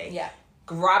somebody. Yeah.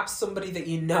 Grab somebody that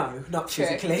you know, not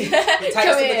physically, but take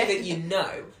somebody that you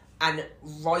know and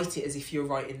write it as if you're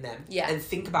writing them. Yeah. And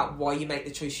think about why you make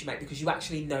the choice you make, because you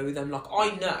actually know them. Like,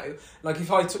 I know, like,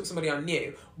 if I took somebody I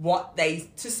knew, what they,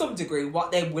 to some degree,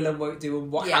 what they will and won't do,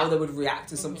 and how they would react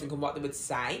to something and what they would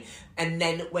say. And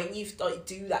then when you like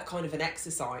do that kind of an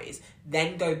exercise,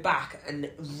 then go back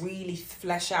and really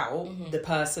flesh out the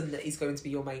person that is going to be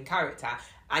your main character,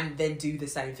 and then do the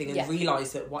same thing and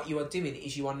realise that what you are doing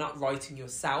is you are not writing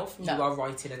yourself, you are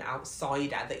writing an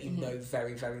outsider that you know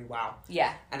very, very well.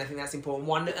 Yeah. And I think that's important.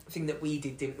 One thing that we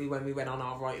did, didn't we, when we went on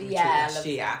our writing retreat last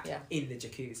year in the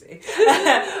jacuzzi,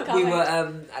 we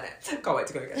were, can't wait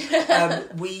to go again.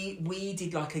 We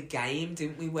did like a game,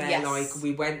 didn't we, where like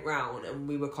we went round and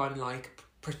we were kind of like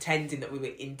pretending that we were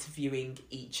interviewing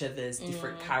each other's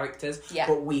different characters,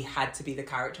 but we had to be the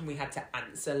character and we had to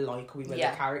answer like we were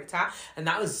the character, and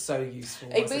that was so useful.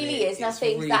 It really is, and I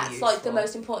think really that's useful. Like the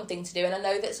most important thing to do. And I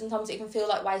know that sometimes it can feel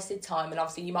like wasted time, and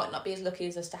obviously you might not be as lucky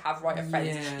as us to have writer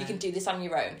friends. You can do this on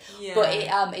your own, but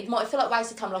it might feel like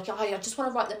wasted time. Like, oh, I just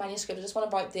want to write the manuscript, I just want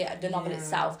to write the novel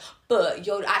itself. But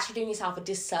you're actually doing yourself a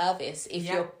disservice if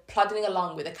you're plodding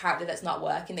along with a character that's not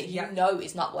working, that you know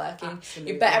is not working.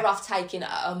 Absolutely. You're better off taking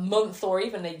a month or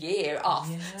even a year off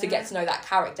to get to know that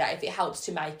character if it helps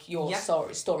to make your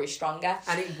story stronger.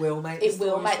 And it will make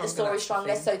the story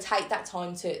stronger. So take that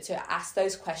time to ask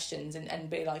those questions and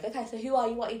be like, okay, so who are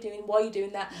you? What are you doing? Why are you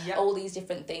doing that? All these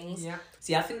different things. Yeah.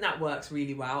 See, I think that works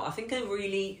really well. I think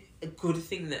a good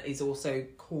thing that is also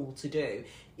cool to do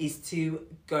is to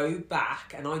go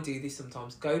back, and I do this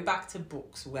sometimes, go back to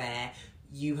books where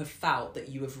you have felt that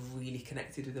you have really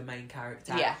connected with the main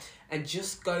character. Yeah. And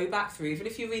just go back through, even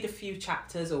if you read a few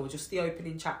chapters or just the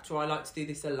opening chapter, I like to do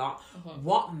this a lot.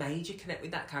 What made you connect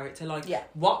with that character? Like,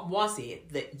 what was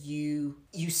it that you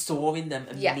saw in them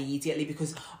immediately?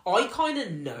 Because I kind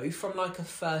of know from like a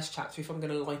first chapter if I'm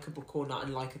going to like a book or not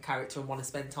and like a character and want to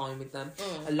spend time with them.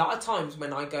 A lot of times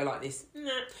when I go like this,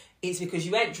 it's because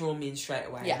you ain't drawn me in straight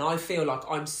away. And I feel like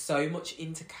I'm so much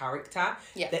into character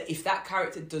that if that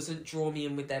character doesn't draw me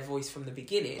in with their voice from the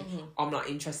beginning, I'm not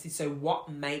interested. So what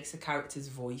makes a character's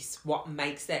voice, what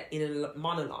makes their inner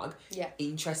monologue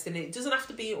interesting? And it doesn't have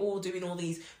to be all doing all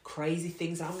these crazy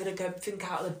things. I'm going to go think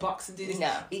out of the box and do this.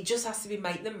 No. It just has to be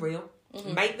make them real.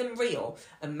 Make them real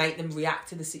and make them react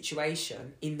to the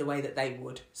situation in the way that they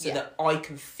would, so that I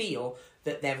can feel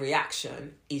that their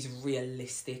reaction is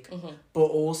realistic, but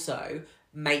also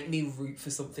make me root for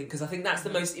something, because I think that's the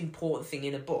most important thing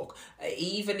in a book.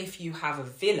 Even if you have a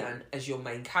villain as your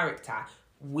main character,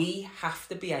 we have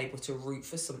to be able to root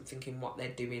for something in what they're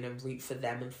doing and root for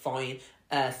them and find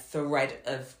a thread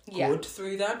of good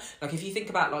through them. Like, if you think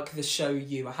about, like, the show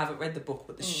You, I haven't read the book,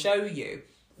 but the show You,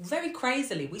 very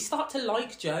crazily, we start to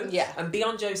like Joe and be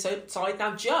on Joe's side.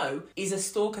 Now, Joe is a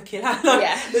stalker killer.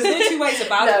 There's no two ways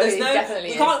about it. There's no,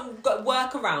 we can't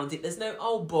work around it. There's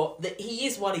no, but he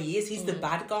is what he is. He's the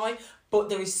bad guy. But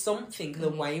there is something, the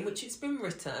way in which it's been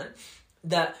written,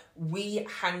 that we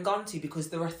hang on to, because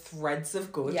there are threads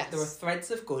of good. There are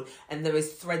threads of good, and there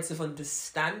is threads of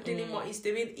understanding in what he's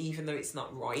doing, even though it's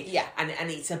not right.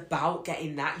 And it's about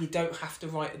getting that. You don't have to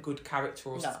write a good character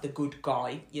or the good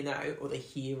guy, you know, or the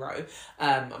hero.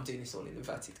 I'm doing this all in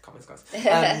inverted commas, guys.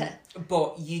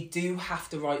 But you do have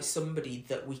to write somebody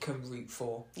that we can root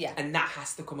for. And that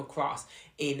has to come across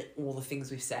in all the things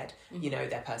we've said. You know,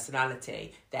 their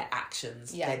personality, their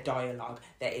actions, their dialogue,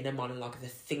 their inner monologue, the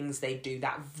things they do.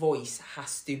 That voice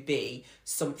has to be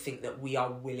something that we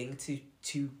are willing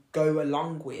to go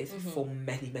along with for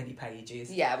many, many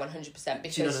pages. 100%.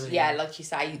 Because, you know what I mean? like you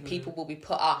say, people will be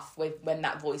put off when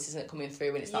that voice isn't coming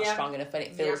through and it's not strong enough, and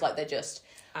it feels like they're just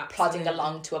plodding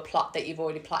along to a plot that you've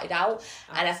already plotted out.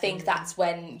 And I think that's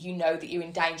when you know that you're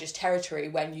in dangerous territory,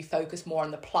 when you focus more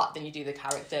on the plot than you do the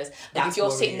characters. Like, if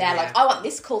you're sitting there like, I want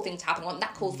this cool thing to happen, I want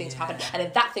that cool thing to happen, and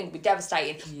then that thing will be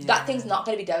devastating. That thing's not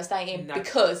going to be devastating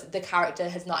because the character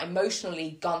has not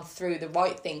emotionally gone through the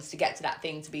right things to get to that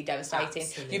thing to be devastating.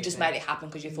 You've just made it happen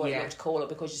because you thought it looked cool, or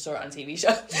because you saw it on a TV show.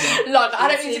 Like, I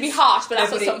don't mean to be harsh, but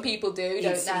that's what some people do,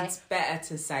 don't they? It's better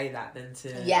to say that than to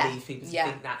leave people to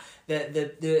think that.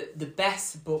 The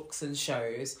best books and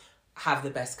shows have the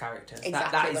best characters.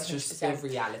 Exactly, that is 100%. Just the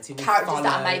reality. Characters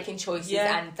that are making choices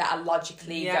and that are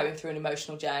logically going through an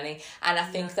emotional journey. And I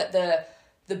think that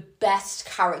the best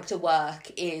character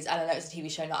work is, I don't know, it's a TV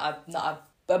show, not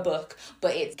a book,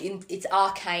 but it's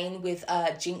Arcane with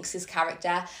Jinx's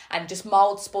character, and just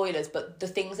mild spoilers, but the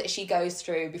things that she goes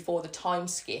through before the time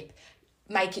skip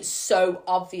make it so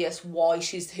obvious why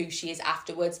she's who she is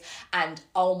afterwards. And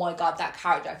oh my god, that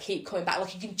character, I keep coming back.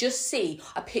 Like, you can just see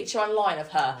a picture online of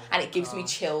her and it gives me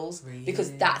chills,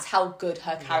 because that's how good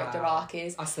her character arc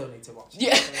is. I still need to watch it.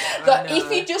 Yeah, but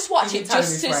if you just watch it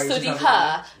just to study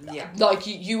her, like,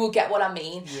 you will get what I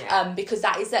mean. Because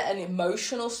that is an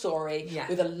emotional story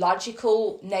with a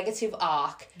logical negative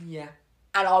arc.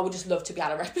 And I would just love to be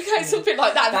able to replicate something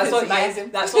like that. That's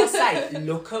amazing. That's what I say.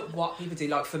 Look at what people do.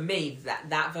 Like, for me,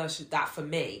 that version, that for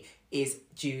me is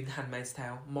June, Handmaid's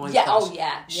Tale. My gosh.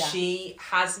 She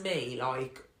has me,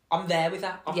 like, I'm there with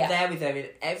her. I'm there with her in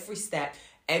every step.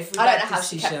 I don't know how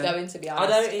she kept going, to be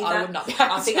honest. I don't either. I would not be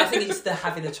able I think it's the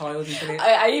having a child, isn't it?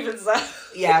 I even so.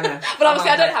 Yeah, I know. But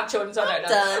obviously I don't have children, so I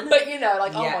don't know. But, you know,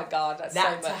 like, oh my god, that's so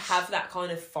much. To have that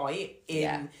kind of fight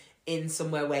in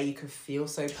somewhere where you can feel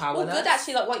so powerless. Well, good,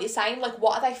 actually, like what you're saying. Like,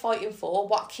 what are they fighting for?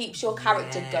 What keeps your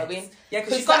character going? Yeah,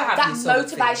 because you've got to have that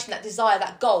motivation, that desire,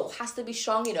 that goal has to be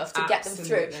strong enough to get them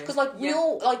through. Because, like, we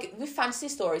all, like, with fantasy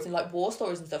stories and, like, war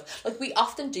stories and stuff, like, we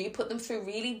often do put them through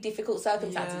really difficult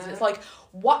circumstances. And it's like,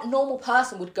 what normal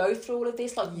person would go through all of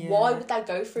this? Like, why would they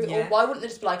go through it? Or why wouldn't they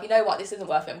just be like, you know what, this isn't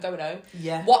worth it, I'm going home?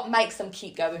 What makes them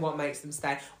keep going? What makes them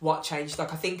stay? What changed?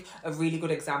 Like, I think a really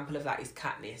good example of that is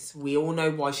Katniss. We all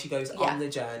know why she goes on the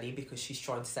journey, because she's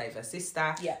trying to save her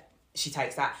sister. She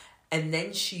takes that. And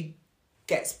then she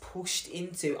gets pushed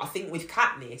into, I think with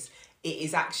Katniss, it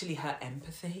is actually her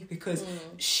empathy, because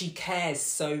she cares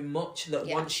so much that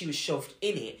once she was shoved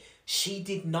in it, she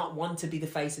did not want to be the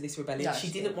face of this rebellion. She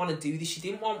didn't want to do this. She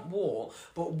didn't want war.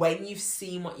 But when you've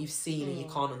seen what you've seen and you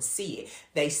can't unsee it,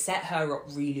 they set her up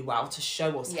really well to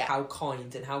show us how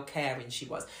kind and how caring she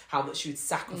was, how much she would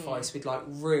sacrifice with, like,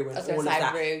 Rue and all of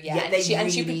that. Rue,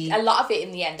 and a lot of it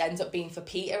in the end ends up being for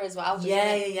Peter as well.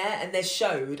 And they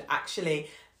showed, actually,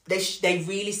 they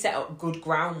really set up good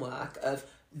groundwork of,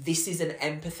 this is an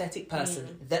empathetic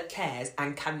person that cares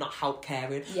and cannot help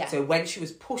caring. So when she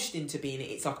was pushed into being it,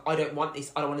 it's like, I don't want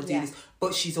this, I don't want to do this.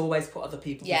 But she's always put other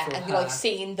people before her. And like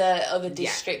seeing the other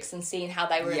districts and seeing how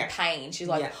they were in pain. She's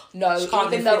like, no,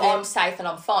 even though I'm safe and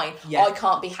I'm fine, I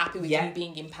can't be happy with you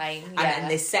being in pain. And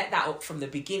they set that up from the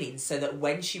beginning so that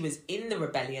when she was in the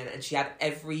rebellion and she had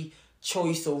every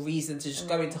choice or reason to just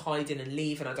go into hiding and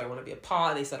leave, and I don't want to be a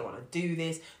part of this, I don't want to do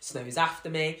this, Snow's after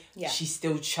me, she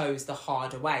still chose the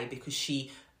harder way, because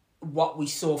she what we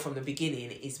saw from the beginning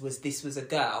this was a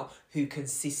girl who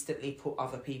consistently put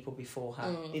other people before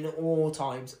her in all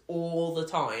times, all the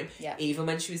time. Yeah. Even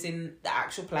when she was in the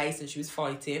actual place and she was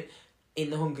fighting in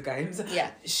the Hunger Games,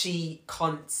 she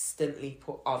constantly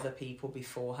put other people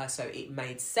before her. So it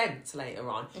made sense later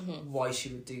on why she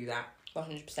would do that.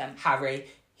 100%. Harry,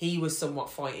 he was somewhat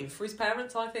fighting for his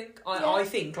parents, I think. I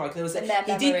think like there was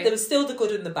there was still the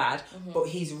good and the bad, but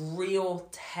his real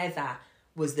tether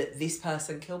was that this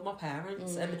person killed my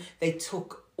parents and they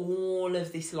took all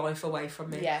of this life away from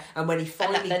me. Yeah. And when he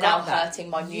finally they're got now hurting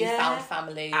my newfound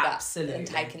family. Absolutely. And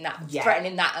taking that,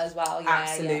 threatening that as well. Yeah,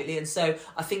 absolutely. Yeah. And so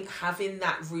I think having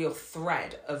that real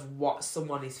thread of what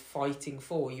someone is fighting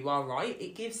for, you are right,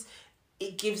 it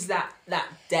gives that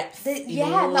depth in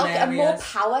all like areas. More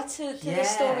power to the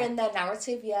story and their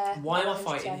narrative. Why am I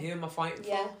fighting? Who am I fighting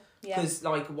for? Because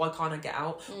like, why can't I get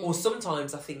out? Or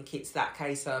sometimes I think it's that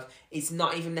case of, it's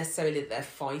not even necessarily that they're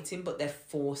fighting, but they're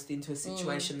forced into a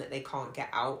situation that they can't get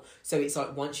out. So it's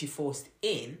like, once you're forced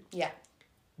in,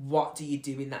 what do you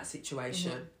do in that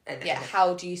situation? And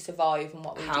how do you survive, and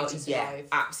what will you do to survive?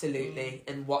 Absolutely.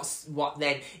 And what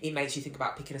then it makes you think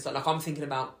about picking a side. Like I'm thinking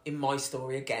about in my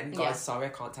story again, guys, sorry I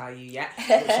can't tell you yet,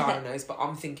 but Sharon knows, but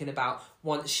I'm thinking about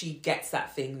once she gets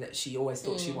that thing that she always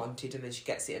thought she wanted, and then she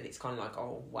gets it and it's kind of like,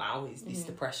 oh wow, is this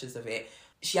the pressures of it?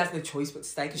 She has no choice but to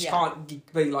stay, because she can't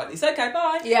be like, it's okay,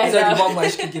 bye. There's only one way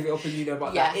she can give it up, and you know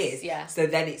what that is. So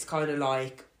then it's kind of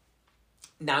like,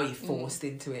 now you're forced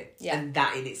into it. And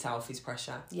that in itself is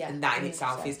pressure. And that in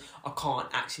itself is, I can't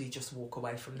actually just walk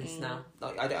away from this now.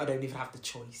 Like I don't even have the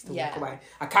choice to walk away.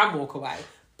 I can walk away,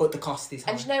 but the cost is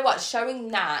high. And you know what? Showing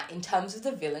that in terms of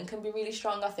the villain can be really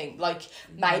strong, I think. Like,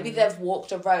 maybe they've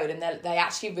walked a road and they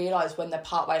actually realise when they're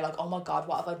part way, like, oh my God,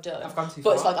 what have I done? I've gone too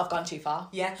far. But it's like, I've gone too far.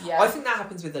 Yeah. I think that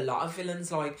happens with a lot of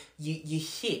villains. Like, you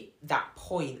hit that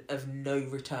point of no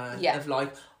return. Of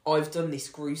like, I've done this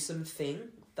gruesome thing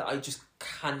that I just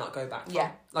cannot go back from.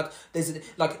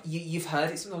 Like you've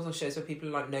heard it sometimes on shows where people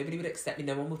are like, nobody would accept me,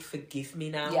 no one would forgive me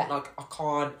now. Like I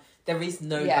can't, there is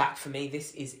no back for me,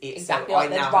 this is it. Exactly. So like,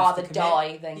 they'd rather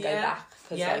die than go back,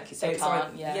 because like so they it's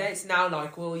can't. Like, it's now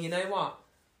like, well, you know what,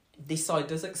 this side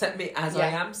does accept me as I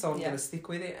am, so I'm going to stick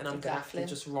with it, and I'm going to have to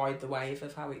just ride the wave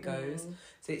of how it goes.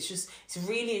 So it's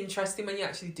really interesting when you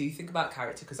actually do think about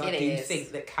character, because I do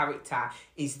think that character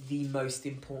is the most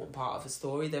important part of a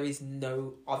story. There is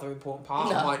no other important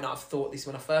part. I might not have thought this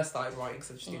when I first started writing, because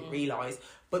I just didn't realise,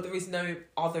 but there is no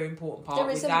other important part.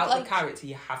 Without the character,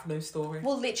 you have no story.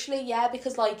 Well, literally,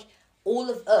 because like,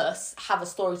 all of us have a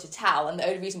story to tell, and the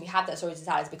only reason we have that story to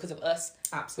tell is because of us.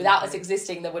 Absolutely. Without us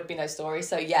existing, there would be no story.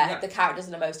 So the characters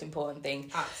are the most important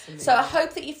thing. Absolutely. So I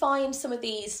hope that you find some of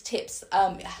these tips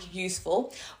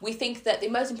useful. We think that the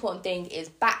most important thing is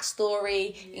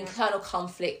backstory, internal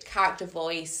conflict, character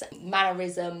voice,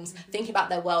 mannerisms, think about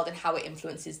their world and how it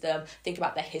influences them, think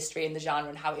about their history and the genre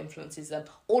and how it influences them.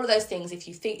 All of those things, if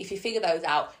you figure those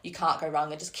out, you can't go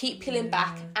wrong. And just keep peeling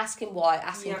back, asking why,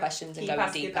 asking questions, and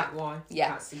going deeper. That why.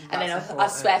 That's and then I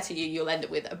swear to you, you'll end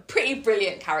up with a pretty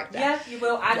brilliant character. Yeah, you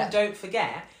will. And don't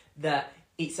forget that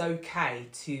it's okay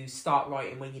to start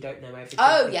writing when you don't know everything.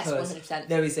 Oh, yes, 100%.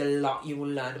 There is a lot you will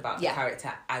learn about the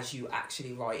character as you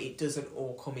actually write. It doesn't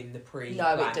all come in the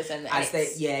pre-plan. No, it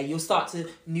doesn't. You'll start to,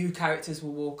 new characters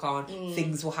will walk on,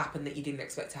 things will happen that you didn't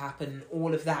expect to happen.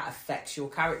 All of that affects your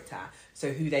character.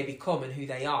 So who they become and who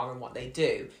they are and what they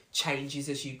do changes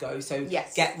as you go. So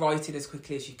get writing as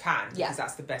quickly as you can, because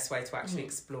that's the best way to actually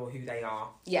explore who they are.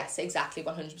 Yes, exactly,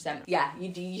 100%. Yeah,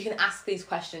 you can ask these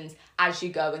questions as you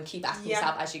go and keep asking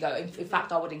yourself as you go. In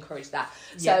fact, I would encourage that.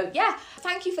 So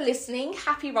thank you for listening.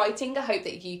 Happy writing. I hope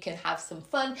that you can have some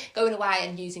fun going away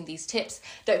and using these tips.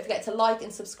 Don't forget to like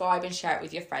and subscribe and share it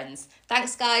with your friends.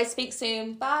 Thanks, guys. Speak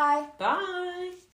soon. Bye. Bye.